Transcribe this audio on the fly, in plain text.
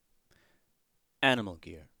Animal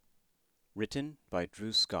Gear. Written by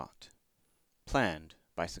Drew Scott. Planned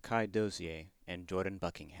by Sakai Dozier and Jordan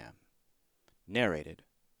Buckingham. Narrated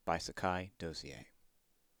by Sakai Dozier.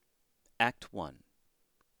 Act 1.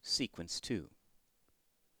 Sequence 2.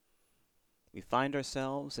 We find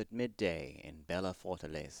ourselves at midday in Bella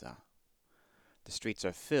Fortaleza. The streets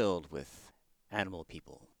are filled with animal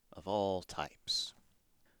people of all types.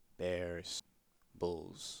 Bears,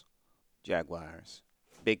 bulls, jaguars,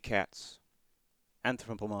 big cats,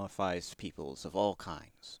 anthropomorphized peoples of all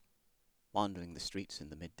kinds, wandering the streets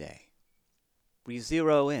in the midday. We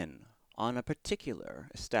zero in on a particular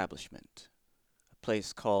establishment, a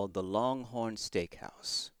place called the Longhorn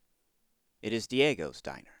Steakhouse. It is Diego's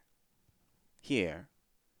diner. Here,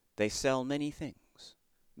 they sell many things,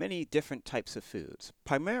 many different types of foods,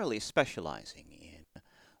 primarily specializing in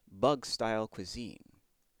bug-style cuisine.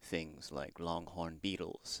 Things like longhorn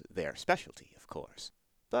beetles, their specialty, of course,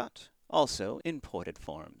 but also imported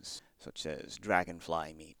forms, such as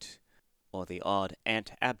dragonfly meat, or the odd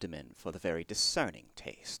ant abdomen for the very discerning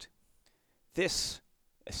taste. This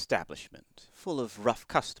establishment, full of rough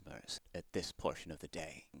customers at this portion of the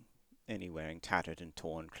day, any wearing tattered and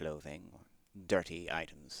torn clothing, or dirty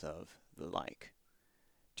items of the like,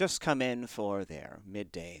 just come in for their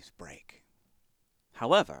midday's break.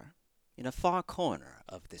 However, in a far corner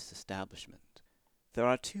of this establishment, there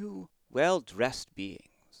are two well-dressed beings.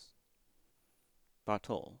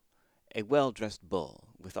 Bartol, a well-dressed bull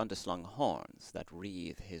with underslung horns that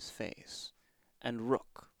wreathe his face, and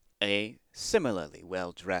Rook, a similarly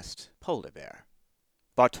well-dressed polar bear.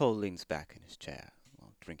 Bartol leans back in his chair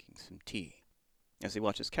while drinking some tea, as he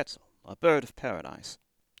watches Quetzal, a bird of paradise.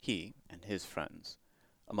 He and his friends,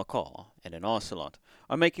 a macaw and an ocelot,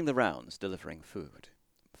 are making the rounds delivering food.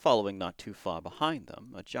 Following not too far behind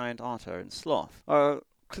them, a giant otter and sloth are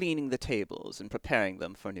cleaning the tables and preparing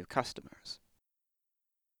them for new customers.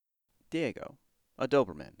 Diego, a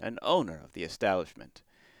Doberman and owner of the establishment,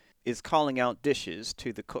 is calling out dishes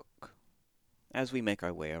to the cook. As we make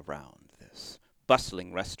our way around this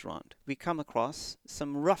bustling restaurant, we come across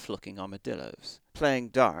some rough-looking armadillos playing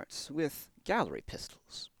darts with gallery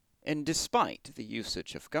pistols. And despite the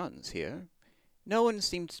usage of guns here, no one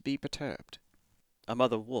seems to be perturbed. A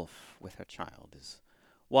mother wolf with her child is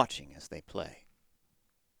watching as they play.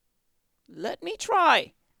 "Let me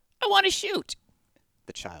try. I want to shoot,"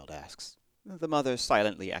 the child asks. The mother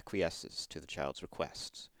silently acquiesces to the child's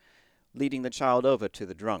requests, leading the child over to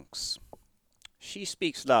the drunks. She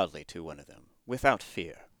speaks loudly to one of them, without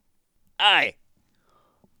fear. "Hey,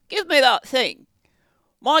 give me that thing.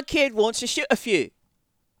 My kid wants to shoot a few."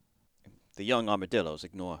 The young armadillos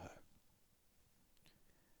ignore her.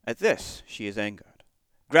 At this, she is angered,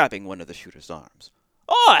 grabbing one of the shooter's arms.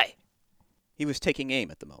 "Oi!" He was taking aim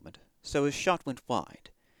at the moment, so his shot went wide,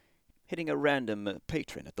 hitting a random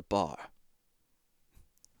patron at the bar.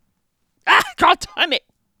 "Ah, God damn it!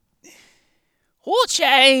 Hold your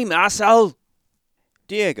aim, asshole!"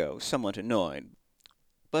 Diego, somewhat annoyed,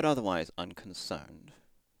 but otherwise unconcerned,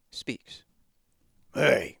 speaks.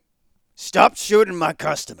 "Hey, stop shooting my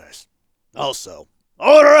customers. Also,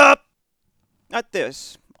 order up!" At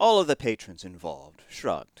this, all of the patrons involved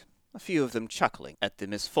shrugged, a few of them chuckling at the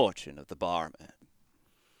misfortune of the barman.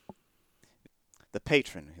 The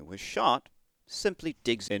patron who was shot simply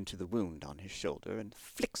digs into the wound on his shoulder and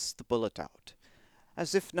flicks the bullet out,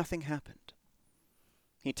 as if nothing happened.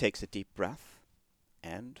 He takes a deep breath,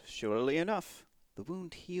 and, surely enough, the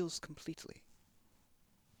wound heals completely.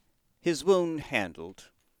 His wound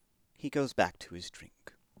handled, he goes back to his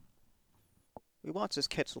drink. We watch as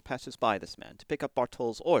Quetzal passes by this man to pick up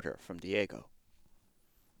Bartol's order from Diego.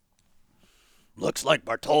 "Looks like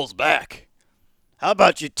Bartol's back. How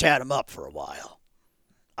about you tat him up for a while?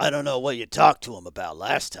 I don't know what you talked to him about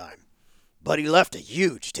last time, but he left a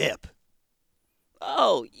huge tip."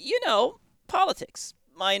 "Oh, politics,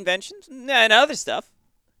 my inventions, and other stuff."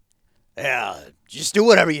 "Yeah, just do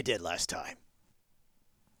whatever you did last time."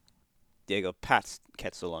 Diego pats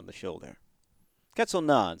Quetzal on the shoulder. Quetzal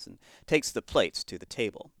nods and takes the plates to the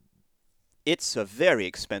table. It's a very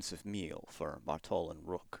expensive meal for Bartol and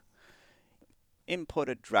Rook.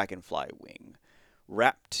 Imported dragonfly wing,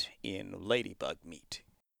 wrapped in ladybug meat.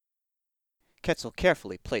 Quetzal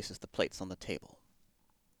carefully places the plates on the table.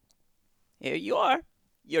 "Here you are,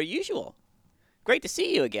 your usual. Great to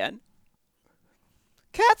see you again."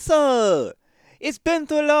 Quetzal! It's been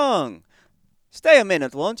too long. Stay a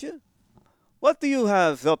minute, won't you? What do you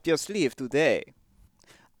have up your sleeve today?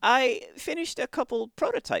 "I finished a couple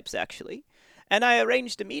prototypes, actually, and I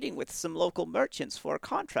arranged a meeting with some local merchants for a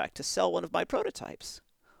contract to sell one of my prototypes.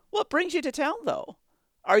 What brings you to town, though?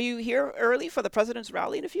 Are you here early for the president's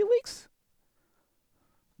rally in a few weeks?"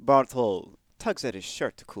 Barthol tugs at his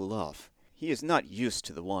shirt to cool off. He is not used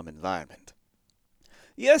to the warm environment.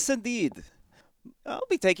 Yes, indeed. I'll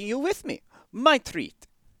be taking you with me. My treat.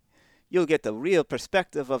 You'll get a real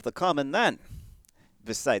perspective of the common man.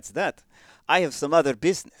 Besides that, I have some other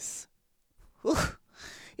business. Whew.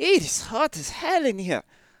 It is hot as hell in here.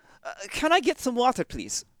 Can I get some water,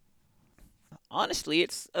 please? Honestly,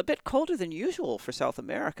 it's a bit colder than usual for South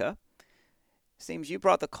America. Seems you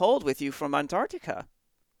brought the cold with you from Antarctica.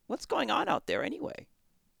 What's going on out there anyway?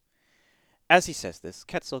 As he says this,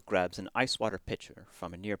 Quetzal grabs an ice water pitcher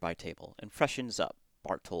from a nearby table and freshens up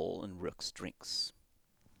Bartol and Rook's drinks.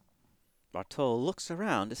 Bartol looks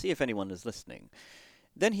around to see if anyone is listening.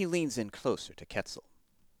 Then he leans in closer to Quetzal.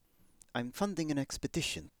 I'm funding an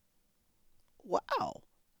expedition. Wow,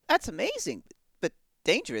 that's amazing, but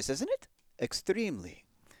dangerous, isn't it? Extremely.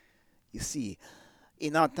 You see,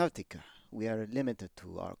 in Antarctica, we are limited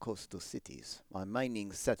to our coastal cities, our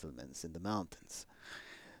mining settlements in the mountains.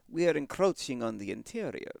 We are encroaching on the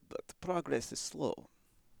interior, but progress is slow.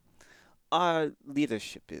 Our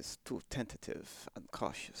leadership is too tentative and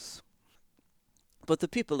cautious. But the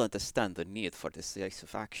people understand the need for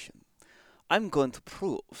decisive action. I'm going to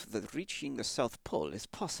prove that reaching the South Pole is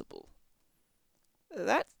possible.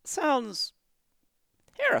 That sounds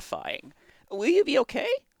terrifying. Will you be okay?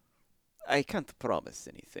 I can't promise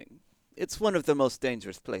anything. It's one of the most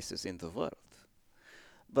dangerous places in the world.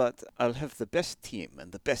 But I'll have the best team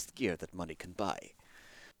and the best gear that money can buy.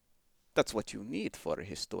 That's what you need for a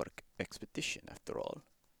historic expedition, after all.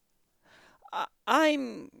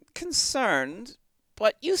 I'm concerned,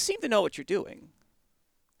 but you seem to know what you're doing.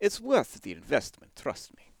 It's worth the investment,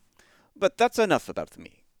 trust me. But that's enough about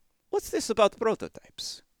me. What's this about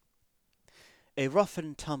prototypes? A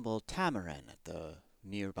rough-and-tumble Tamarin at the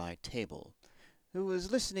nearby table, who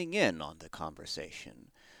was listening in on the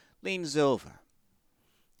conversation, leans over.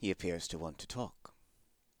 He appears to want to talk.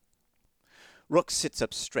 Rook sits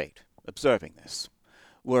up straight, observing this,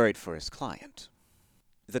 worried for his client.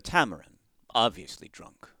 The Tamarin, obviously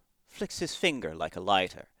drunk, flicks his finger like a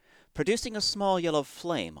lighter, producing a small yellow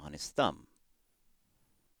flame on his thumb.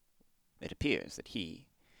 It appears that he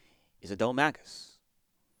is a Domagus.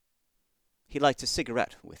 He lights a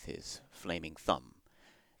cigarette with his flaming thumb.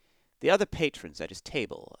 The other patrons at his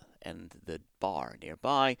table and the bar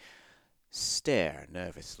nearby stare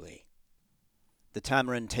nervously. The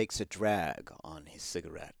Tamarin takes a drag on his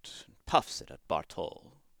cigarette and puffs it at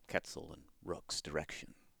Bartol, Quetzal, and Rook's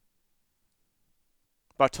direction.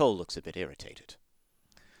 Bartol looks a bit irritated.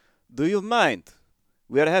 Do you mind?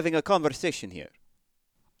 We are having a conversation here.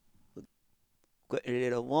 Got a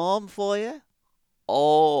little warm for you?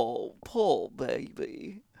 Oh, poor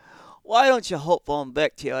baby. Why don't you hop on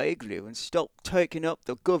back to your igloo and stop taking up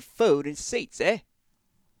the good food and seats, eh?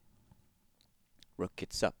 Rook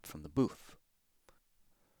gets up from the booth.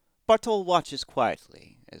 Bartol watches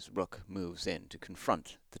quietly as Rook moves in to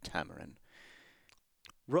confront the Tamarin.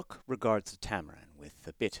 Rook regards the Tamarin with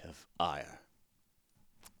a bit of ire.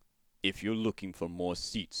 If you're looking for more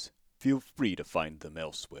seats, feel free to find them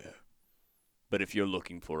elsewhere. But if you're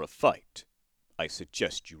looking for a fight, I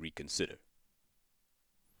suggest you reconsider.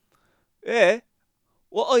 Eh?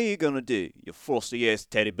 What are you gonna do, you frosty-ass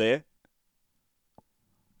teddy bear?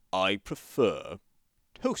 I prefer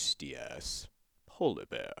toasty-ass polar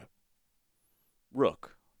bear.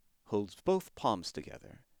 Rook holds both palms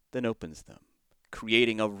together, then opens them,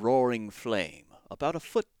 creating a roaring flame about a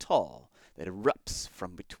foot tall that erupts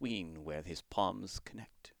from between where his palms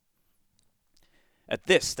connect. At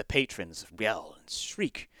this, the patrons yell and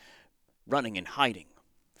shriek, running and hiding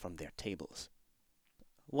from their tables.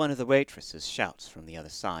 One of the waitresses shouts from the other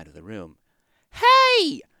side of the room,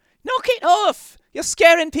 Hey! Knock it off! You're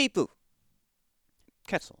scaring people!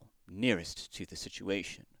 Quetzal, nearest to the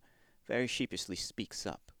situation, very sheepishly speaks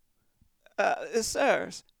up.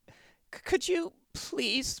 Sirs, could you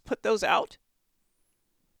please put those out?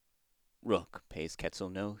 Rook pays Quetzal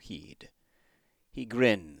no heed. He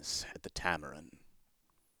grins at the Tamarin.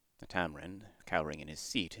 The Tamarin, cowering in his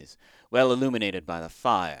seat, is well illuminated by the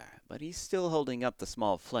fire, but he's still holding up the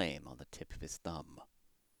small flame on the tip of his thumb.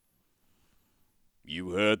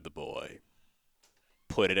 You heard the boy.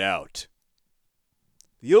 Put it out.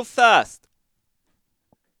 You first.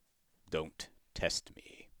 Don't test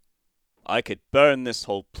me. I could burn this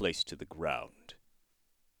whole place to the ground.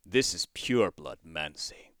 This is pure blood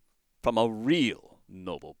Mansi, from a real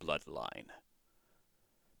noble bloodline.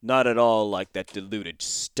 Not at all like that diluted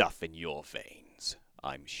stuff in your veins,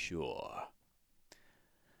 I'm sure.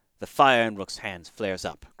 The fire in Rook's hands flares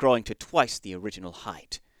up, growing to twice the original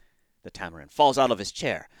height. The Tamarin falls out of his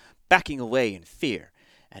chair, backing away in fear,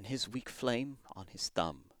 and his weak flame on his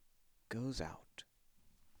thumb goes out.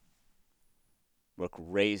 Rook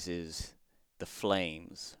raises the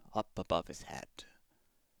flames up above his head,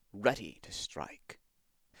 ready to strike.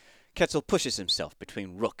 Quetzal pushes himself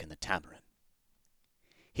between Rook and the Tamarin.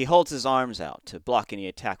 He holds his arms out to block any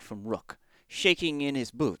attack from Rook, shaking in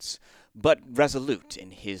his boots, but resolute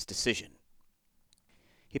in his decision.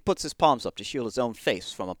 He puts his palms up to shield his own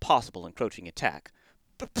face from a possible encroaching attack.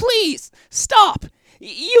 Please, stop!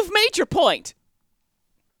 You've made your point!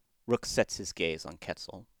 Rook sets his gaze on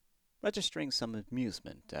Quetzal, registering some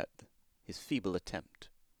amusement at his feeble attempt.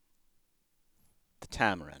 The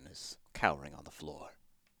Tamarin is cowering on the floor.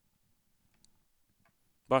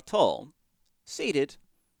 Bartol, seated,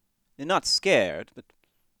 and not scared, but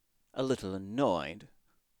a little annoyed,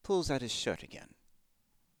 pulls out his shirt again.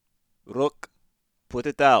 Rook, put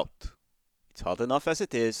it out. It's hard enough as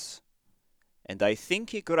it is, and I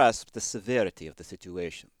think he grasped the severity of the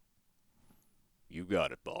situation. You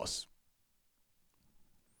got it, boss.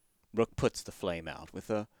 Rook puts the flame out with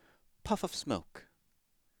a puff of smoke.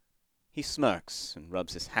 He smirks and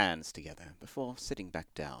rubs his hands together before sitting back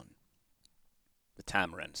down. The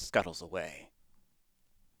Tamarin scuttles away.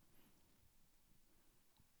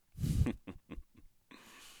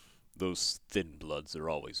 Those thin bloods are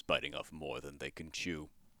always biting off more than they can chew.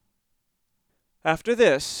 After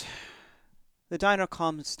this, the diner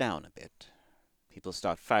calms down a bit. People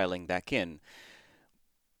start filing back in.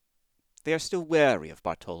 They are still wary of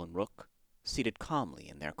Bartol and Rook, seated calmly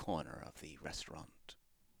in their corner of the restaurant.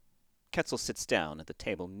 Quetzal sits down at the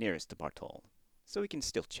table nearest to Bartol, so he can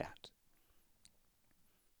still chat.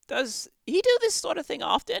 Does he do this sort of thing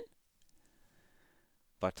often?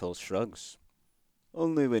 Bartol shrugs.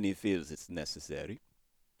 Only when he feels it's necessary.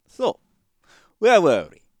 So, where were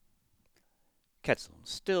we? Quetzal,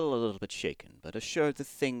 still a little bit shaken, but assured that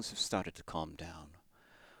things have started to calm down,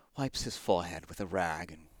 wipes his forehead with a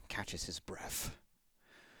rag and catches his breath.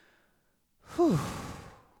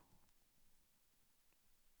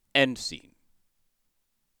 End scene.